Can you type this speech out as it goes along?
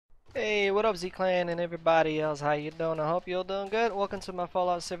Hey, what up Z-Clan and everybody else? How you doing? I hope you're doing good. Welcome to my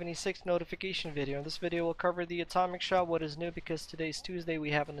Fallout 76 notification video. In this video we'll cover the Atomic Shop, what is new, because today's Tuesday.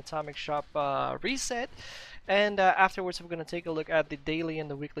 We have an Atomic Shop reset. And afterwards we're going to take a look at the daily and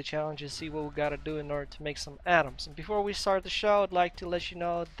the weekly challenges, see what we got to do in order to make some atoms. And before we start the show, I'd like to let you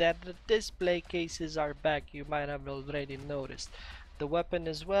know that the display cases are back. You might have already noticed. The weapon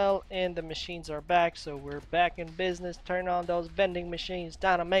as well, and the machines are back, so we're back in business. Turn on those vending machines,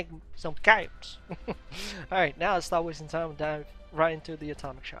 time to make some capes. Alright, now let's stop wasting time and dive right into the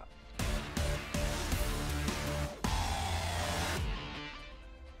Atomic Shop.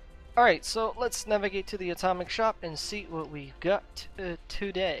 Alright, so let's navigate to the Atomic Shop and see what we've got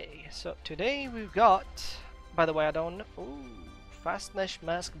today. So today we've got, by the way, I don't know, ooh, Fasnacht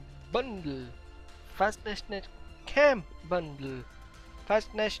Mask Bundle, Fasnacht Camp Bundle,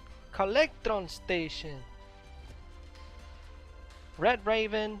 Fasnacht Collectron Station, Red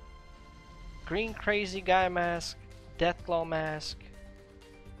Raven, Green Crazy Guy Mask, Deathclaw Mask.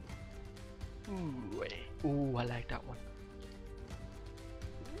 Ooh, I like that one.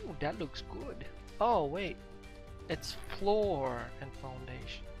 Ooh, that looks good. Oh wait, it's floor and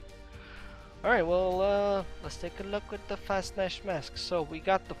foundation. Alright, well, let's take a look at the Fasnacht mask. So we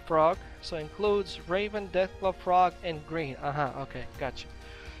got the frog, so includes Raven, Deathclaw, Frog, and Green. Okay, gotcha.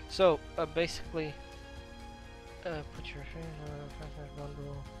 So, basically, put your Fasnacht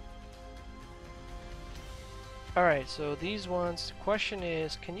bundle. Alright, so these ones, the question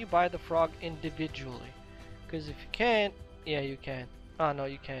is, can you buy the frog individually? Because if you can't, yeah, you can. Oh, no,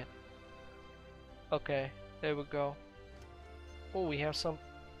 you can't. Okay, there we go. Oh, we have some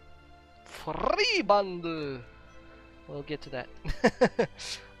free bundle. We'll get to that.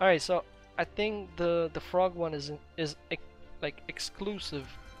 Alright, so I think the frog one is like exclusive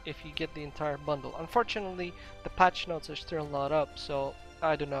if you get the entire bundle. Unfortunately, the patch notes are still not up, so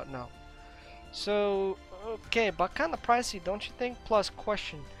I do not know. So okay, but kind of pricey, don't you think? Plus,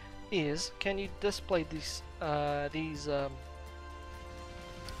 question is, can you display these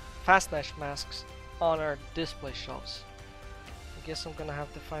Fasnacht masks on our display shelves? I guess I'm gonna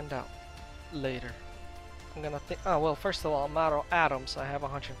have to find out later. I'm gonna think. Oh well, first of all, I'm out of atoms. I have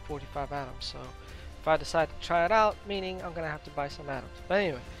 145 atoms, so if I decide to try it out, meaning I'm gonna have to buy some atoms. But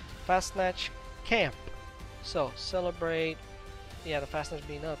anyway, Fasnacht Camp. So celebrate. Yeah, the Fasnacht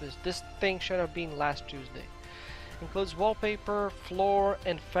being up is this thing should have been last Tuesday. Includes wallpaper, floor,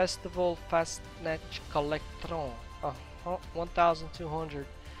 and festival Fasnacht Collectron. 1,200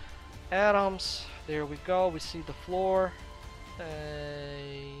 atoms. There we go. We see the floor.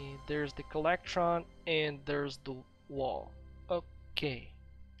 There's the Collectron, and there's the wall. Okay.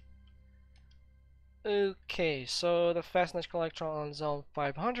 Okay, so the Fasnacht Collectron is on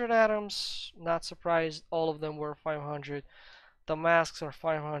 500 atoms. Not surprised, all of them were 500. The masks are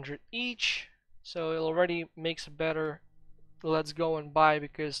 500 each, so it already makes a better let's go and buy,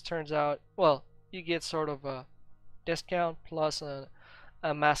 because turns out, well, you get sort of a discount plus a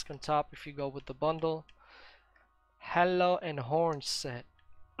mask on top if you go with the bundle. Hello and Horn set.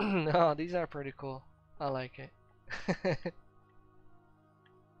 Oh, these are pretty cool. I like it.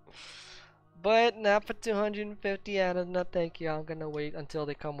 But not for 250 atoms. No thank you. I'm gonna wait until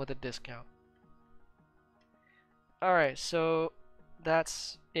they come with a discount. Alright, so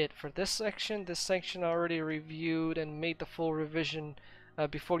that's it for this section. This section I already reviewed and made the full revision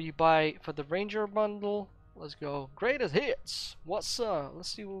before you buy for the Ranger bundle. Let's go. Greatest hits. What's up? Let's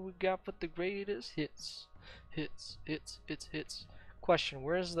see what we got for the greatest hits. Hits. Question,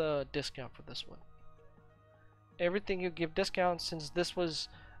 where's the discount for this one? Everything you give discount, since this was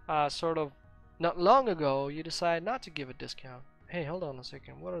sort of not long ago, you decide not to give a discount. Hey, hold on a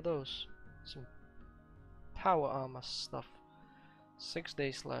second. What are those? Some power armor stuff. 6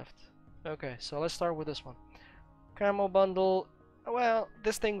 days left. Okay, so let's start with this one. Camo bundle. Well,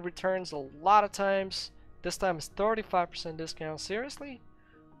 this thing returns a lot of times. This time it's 35% discount. Seriously?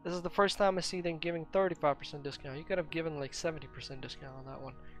 This is the first time I see them giving 35% discount. You could have given like 70% discount on that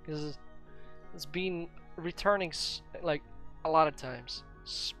one, because it's been returning like a lot of times.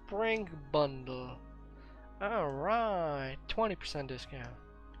 Spring bundle. Alright, 20% discount.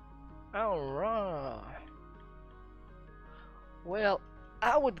 Alright. Well,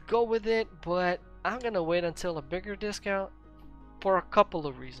 I would go with it, but I'm gonna wait until a bigger discount for a couple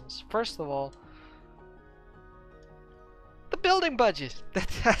of reasons. First of all, the building budget.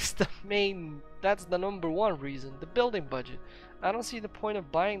 That's the number one reason. The building budget. I don't see the point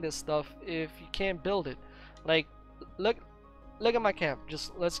of buying this stuff if you can't build it. Like, look at my camp.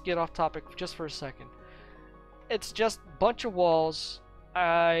 Just let's get off topic just for a second. It's just a bunch of walls.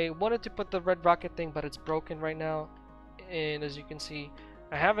 I wanted to put the red rocket thing, but it's broken right now. And as you can see,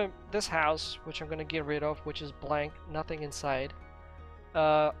 I have this house, which I'm gonna get rid of, which is blank, nothing inside.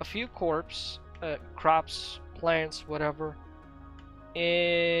 A few crops, plants, whatever.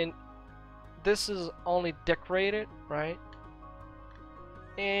 And this is only decorated, right?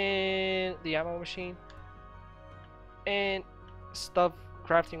 And the ammo machine. And stuff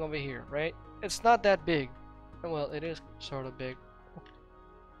crafting over here, right? It's not that big. Well, it is sort of big.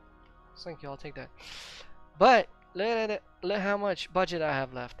 Thank you, I'll take that. But look how much budget I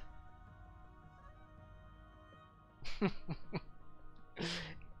have left.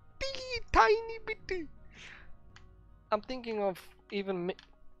 Tiny bit. I'm thinking of even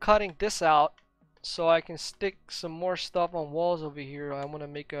cutting this out so I can stick some more stuff on walls over here. I want to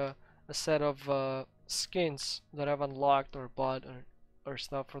make a set of skins that I've unlocked or bought or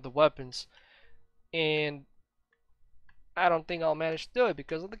stuff for the weapons, and I don't think I'll manage to do it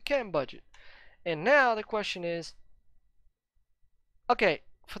because of the camp budget. And now the question is, okay,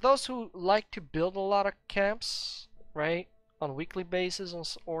 for those who like to build a lot of camps, right, on a weekly basis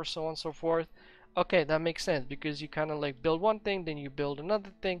or so on and so forth, okay, that makes sense because you kind of like build one thing, then you build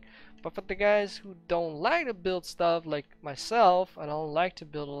another thing. But for the guys who don't like to build stuff like myself, I don't like to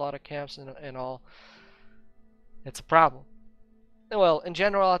build a lot of camps and all, it's a problem. Well, in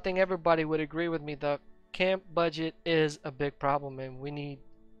general, I think everybody would agree with me that camp budget is a big problem and we need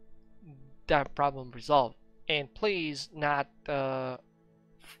that problem resolved. And please not Fallout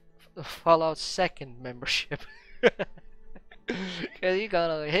 2nd membership. Because you're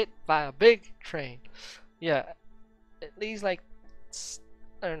gonna hit by a big train. Yeah, at least like,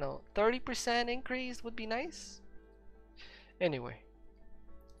 I don't know, 30% increase would be nice. Anyway,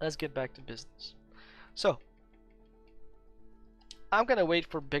 let's get back to business. So, I'm gonna wait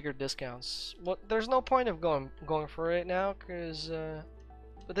for bigger discounts. Well, there's no point of going for it now because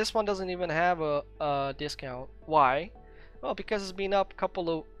this one doesn't even have a discount. Why? Well, because it's been up a couple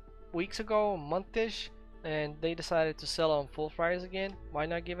of weeks ago, a month-ish, and they decided to sell on full price again. Why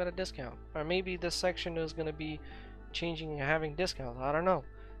not give it a discount? Or maybe this section is gonna be changing and having discounts. I don't know.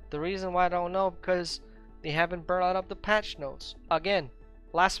 The reason why I don't know because they haven't brought up the patch notes again.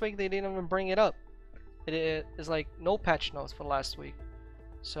 Last week they didn't even bring it up. It is like no patch notes for last week,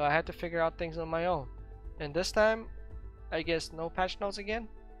 so I had to figure out things on my own. And this time, I guess no patch notes again.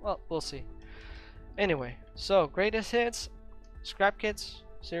 Well, we'll see. Anyway, so greatest hits, scrap kits.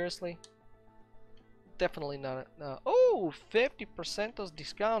 Seriously, definitely not. Oh, 50%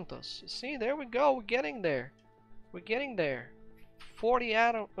 discountos. See, there we go. We're getting there. We're getting there.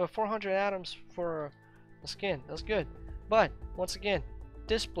 400 atoms for a skin. That's good. But once again,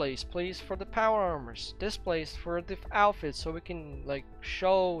 displays please for the power armors, displays for the outfits so we can like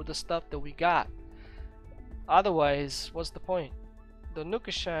show the stuff that we got. Otherwise, what's the point? The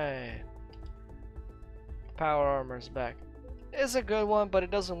Nuka Shine power armor is back. It's a good one, but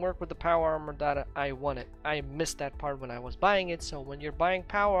it doesn't work with the power armor that I wanted. I missed that part when I was buying it. So when you're buying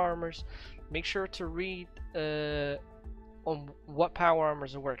power armors, make sure to read on what power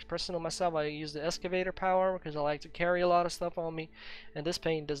armors it works. Personally, myself, I use the excavator power armor because I like to carry a lot of stuff on me, and this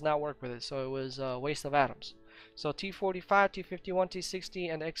paint does not work with it, so it was a waste of atoms. So T45, T51,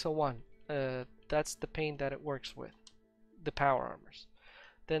 T60, and X01, that's the paint that it works with, the power armors.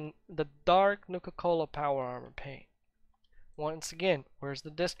 Then the dark Nuka-Cola power armor paint. Once again, where's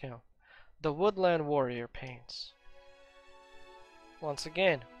the discount? The Woodland Warrior paints. Once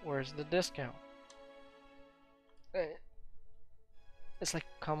again, where's the discount? It's like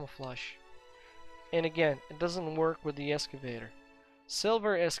camouflage. And again, it doesn't work with the excavator.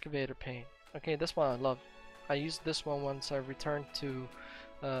 Silver excavator paint. Okay, this one I love. I used this one once I returned to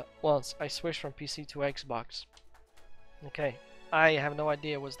once I switched from PC to Xbox. Okay, I have no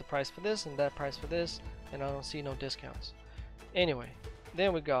idea what's the price for this and that price for this, and I don't see no discounts. Anyway,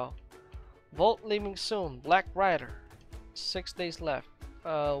 there we go. Vault leaving soon. Black Rider. 6 days left.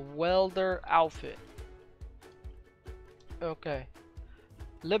 Welder outfit. Okay.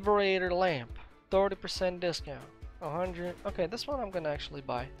 Liberator lamp. 30% discount. 100. Okay, this one I'm gonna actually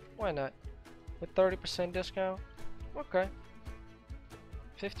buy. Why not? With 30% discount. Okay.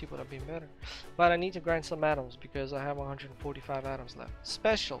 50 would have been better. But I need to grind some atoms because I have 145 atoms left.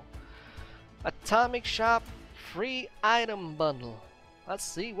 Special. Atomic Shop free item bundle. Let's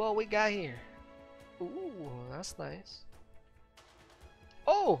see what we got here. Ooh, that's nice.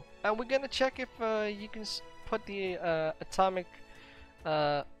 Oh, and we're gonna check if you can put the atomic.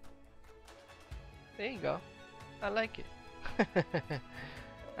 There you go. I like it.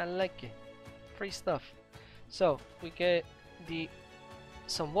 I like it. Free stuff. So we get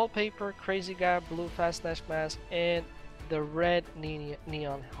some wallpaper, crazy guy, blue Fasnacht mask, and the red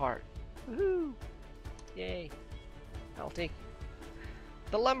neon heart. Woohoo! Yay! I'll take it.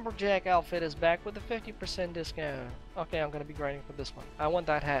 The lumberjack outfit is back with a 50% discount. Okay, I'm gonna be grinding for this one. I want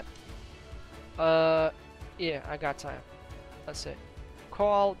that hat. Yeah, I got time. That's it.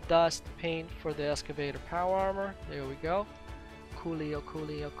 Coal, dust, paint for the excavator power armor. There we go. Coolio,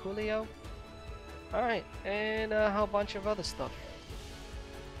 coolio, coolio. Alright, and a whole bunch of other stuff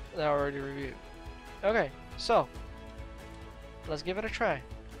that I already reviewed. Okay, so let's give it a try.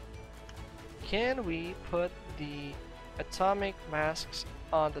 Can we put the atomic masks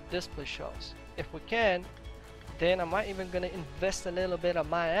on the display shelves? If we can, then I might even gonna invest a little bit of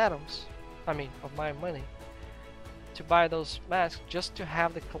my atoms, of my money, to buy those masks just to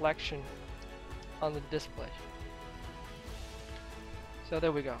have the collection on the display. So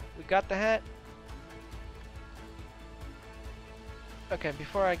there we go. We got the hat. Okay,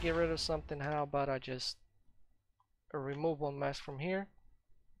 before I get rid of something, how about I just remove one mask from here.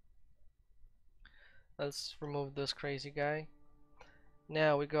 Let's remove this crazy guy.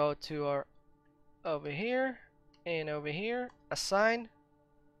 Now we go to our over here and over here, assign.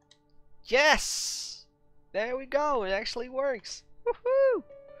 Yes! There we go, it actually works. Woohoo!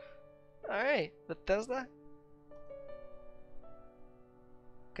 Alright, Bethesda.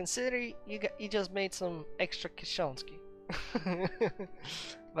 Consider you just made some extra Kishonsky.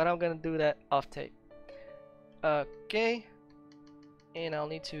 But I'm gonna do that off tape. Okay. And I'll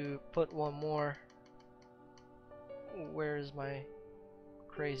need to put one more. Where is my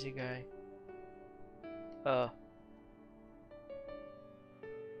crazy guy?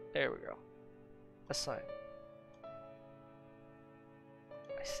 There we go. Assign.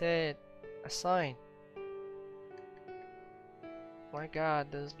 I said assign. My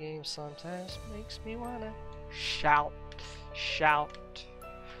god, this game sometimes makes me wanna shout.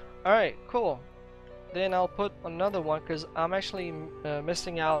 Alright, cool. Then I'll put another one because I'm actually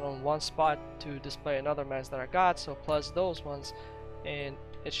missing out on one spot to display another mask that I got, so plus those ones, and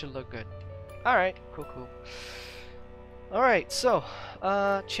it should look good. Alright, cool. Alright, so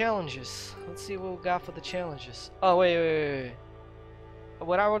challenges. Let's see what we got for the challenges. Oh, wait.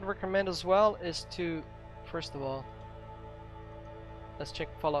 What I would recommend as well is to, first of all, let's check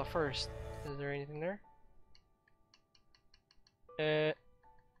Fallout first. Is there anything there?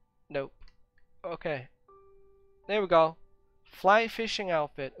 Nope. Okay. There we go. Fly fishing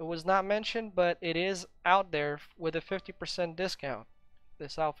outfit. It was not mentioned, but it is out there with a 50% discount.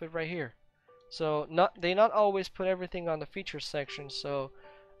 This outfit right here. So they not always put everything on the features section, so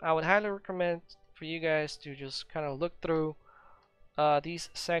I would highly recommend for you guys to just kind of look through these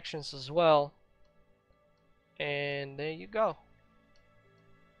sections as well. And there you go.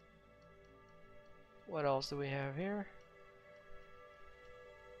 What else do we have here?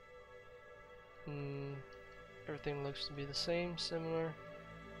 Everything looks to be the same, similar.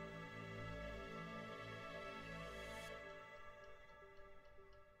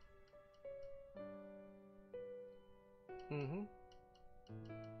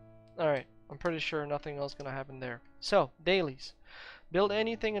 Alright, I'm pretty sure nothing else gonna happen there. So, dailies. Build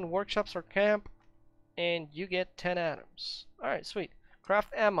anything in workshops or camp, and you get 10 atoms. Alright, sweet.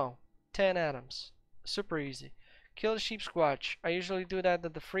 Craft ammo, 10 atoms. Super easy. Kill the sheep squatch. I usually do that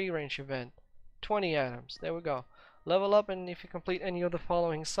at the free range event. 20 atoms. There we go. Level up, and if you complete any of the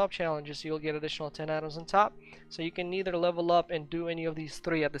following sub challenges, you'll get additional 10 atoms on top. So you can either level up and do any of these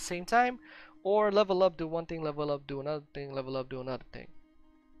 3 at the same time, or level up, do one thing, level up, do another thing, level up, do another thing.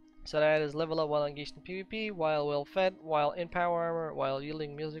 So that is level up while engaged in PvP, while well fed, while in power armor, while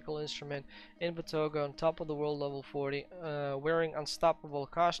yielding musical instrument, in Batoga on top of the world level 40, wearing unstoppable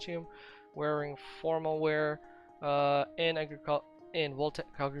costume, wearing formal wear, in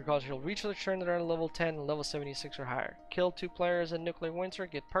agricultural research turned around level 10 and level 76 or higher. Kill 2 players in nuclear winter,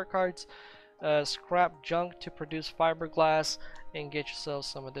 get perk cards, scrap junk to produce fiberglass, and get yourself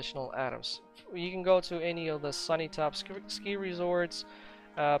some additional atoms. You can go to any of the Sunny Top ski resorts,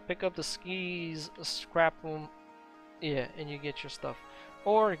 pick up the skis, scrap them, yeah, and you get your stuff.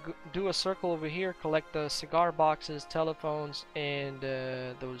 Or do a circle over here, collect the cigar boxes, telephones, and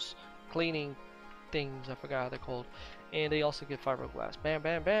those cleaning things, I forgot how they're called. And they also get fiberglass. Bam,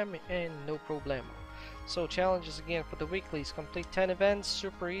 bam, bam, and no problemo. So challenges again for the weeklies. Complete 10 events,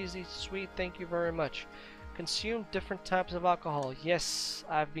 super easy, sweet, thank you very much. Consume different types of alcohol. Yes,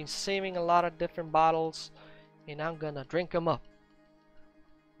 I've been saving a lot of different bottles, and I'm gonna drink them up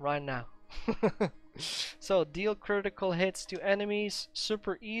right now. So deal critical hits to enemies,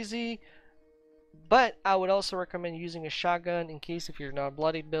 super easy, but I would also recommend using a shotgun in case if you're not a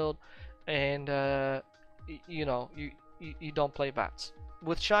bloody build and you know you don't play bats.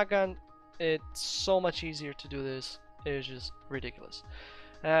 With shotgun it's so much easier to do this. It's just ridiculous.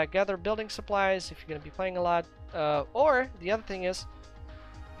 Gather building supplies if you're gonna be playing a lot, or the other thing is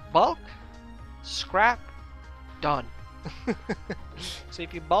bulk, scrap, done. So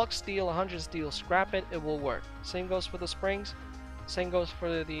if you bulk steel, 100 steel, scrap it, it will work. Same goes for the springs. Same goes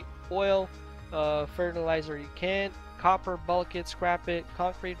for the oil, fertilizer. You can't. Copper, bulk it, scrap it.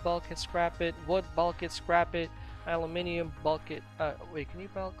 Concrete, bulk it, scrap it. Wood, bulk it, scrap it. Aluminium, bulk it. Wait, can you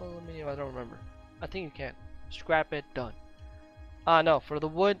bulk aluminium? I don't remember. I think you can. Scrap it, done. No, for the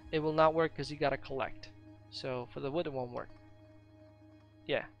wood, it will not work because you gotta collect. So for the wood, it won't work.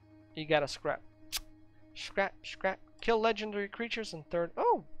 Yeah, you gotta scrap. Scrap, scrap. Kill legendary creatures in third.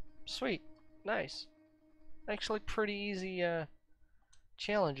 Oh, sweet. Nice. Actually, pretty easy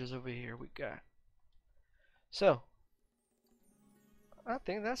challenges over here we got. So, I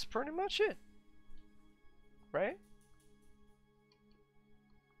think that's pretty much it. Right?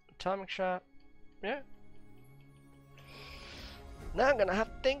 Atomic shot. Yeah. Now I'm gonna have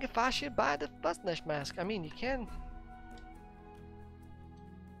to think if I should buy the Fasnacht mask. I mean, you can.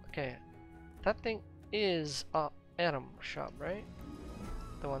 Okay. That thing is Atom shop, right?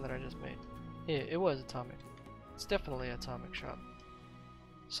 The one that I just made. Yeah, it was atomic. It's definitely atomic shop.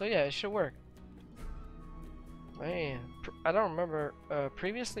 So yeah, it should work. Man, I don't remember.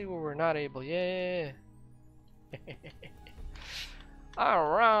 Previously we were not able. Yeah.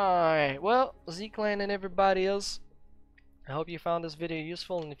 Alright. Well, Z-Clan and everybody else, I hope you found this video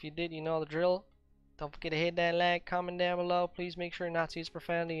useful, and if you did, you know the drill. Don't forget to hit that like, comment down below. Please make sure not to use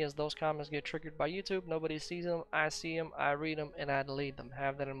profanity, as those comments get triggered by YouTube. Nobody sees them. I see them, I read them, and I delete them.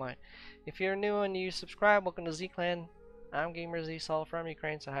 Have that in mind. If you're new and you subscribe, welcome to Z-Clan. I'm Gamer Z, Sol from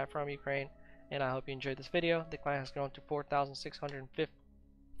Ukraine, so hi from Ukraine. And I hope you enjoyed this video. The clan has grown to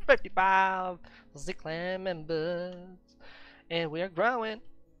 4,655 Z-Clan members. And we are growing.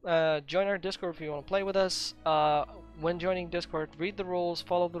 Join our Discord if you want to play with us. When joining Discord, read the rules,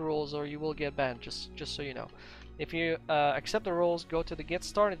 follow the rules, or you will get banned, just so you know. If you accept the rules, go to the Get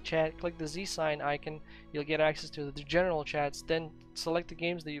Started chat, click the Z sign icon, you'll get access to the general chats, then select the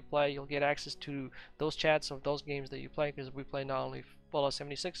games that you play, you'll get access to those chats of those games that you play, because we play not only Fallout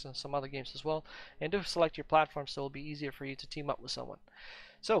 76 and some other games as well. And do select your platform so it'll be easier for you to team up with someone.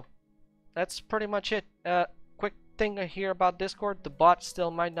 So, that's pretty much it. Quick thing here about Discord, the bot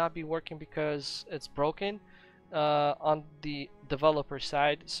still might not be working because it's broken on the developer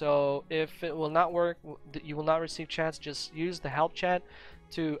side. So if it will not work, you will not receive chats. Just use the help chat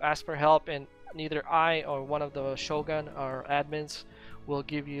to ask for help, and neither I or one of the Shogun or admins will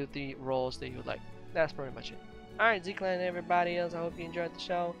give you the roles that you would like. That's pretty much it. Alright, Z-Clan and everybody else, I hope you enjoyed the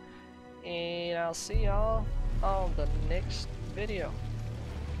show, and I'll see y'all on the next video.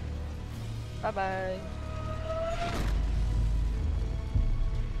 Bye bye.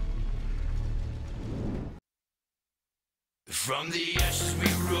 From the ashes we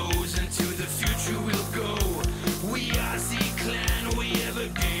rose, into the future we'll go. We are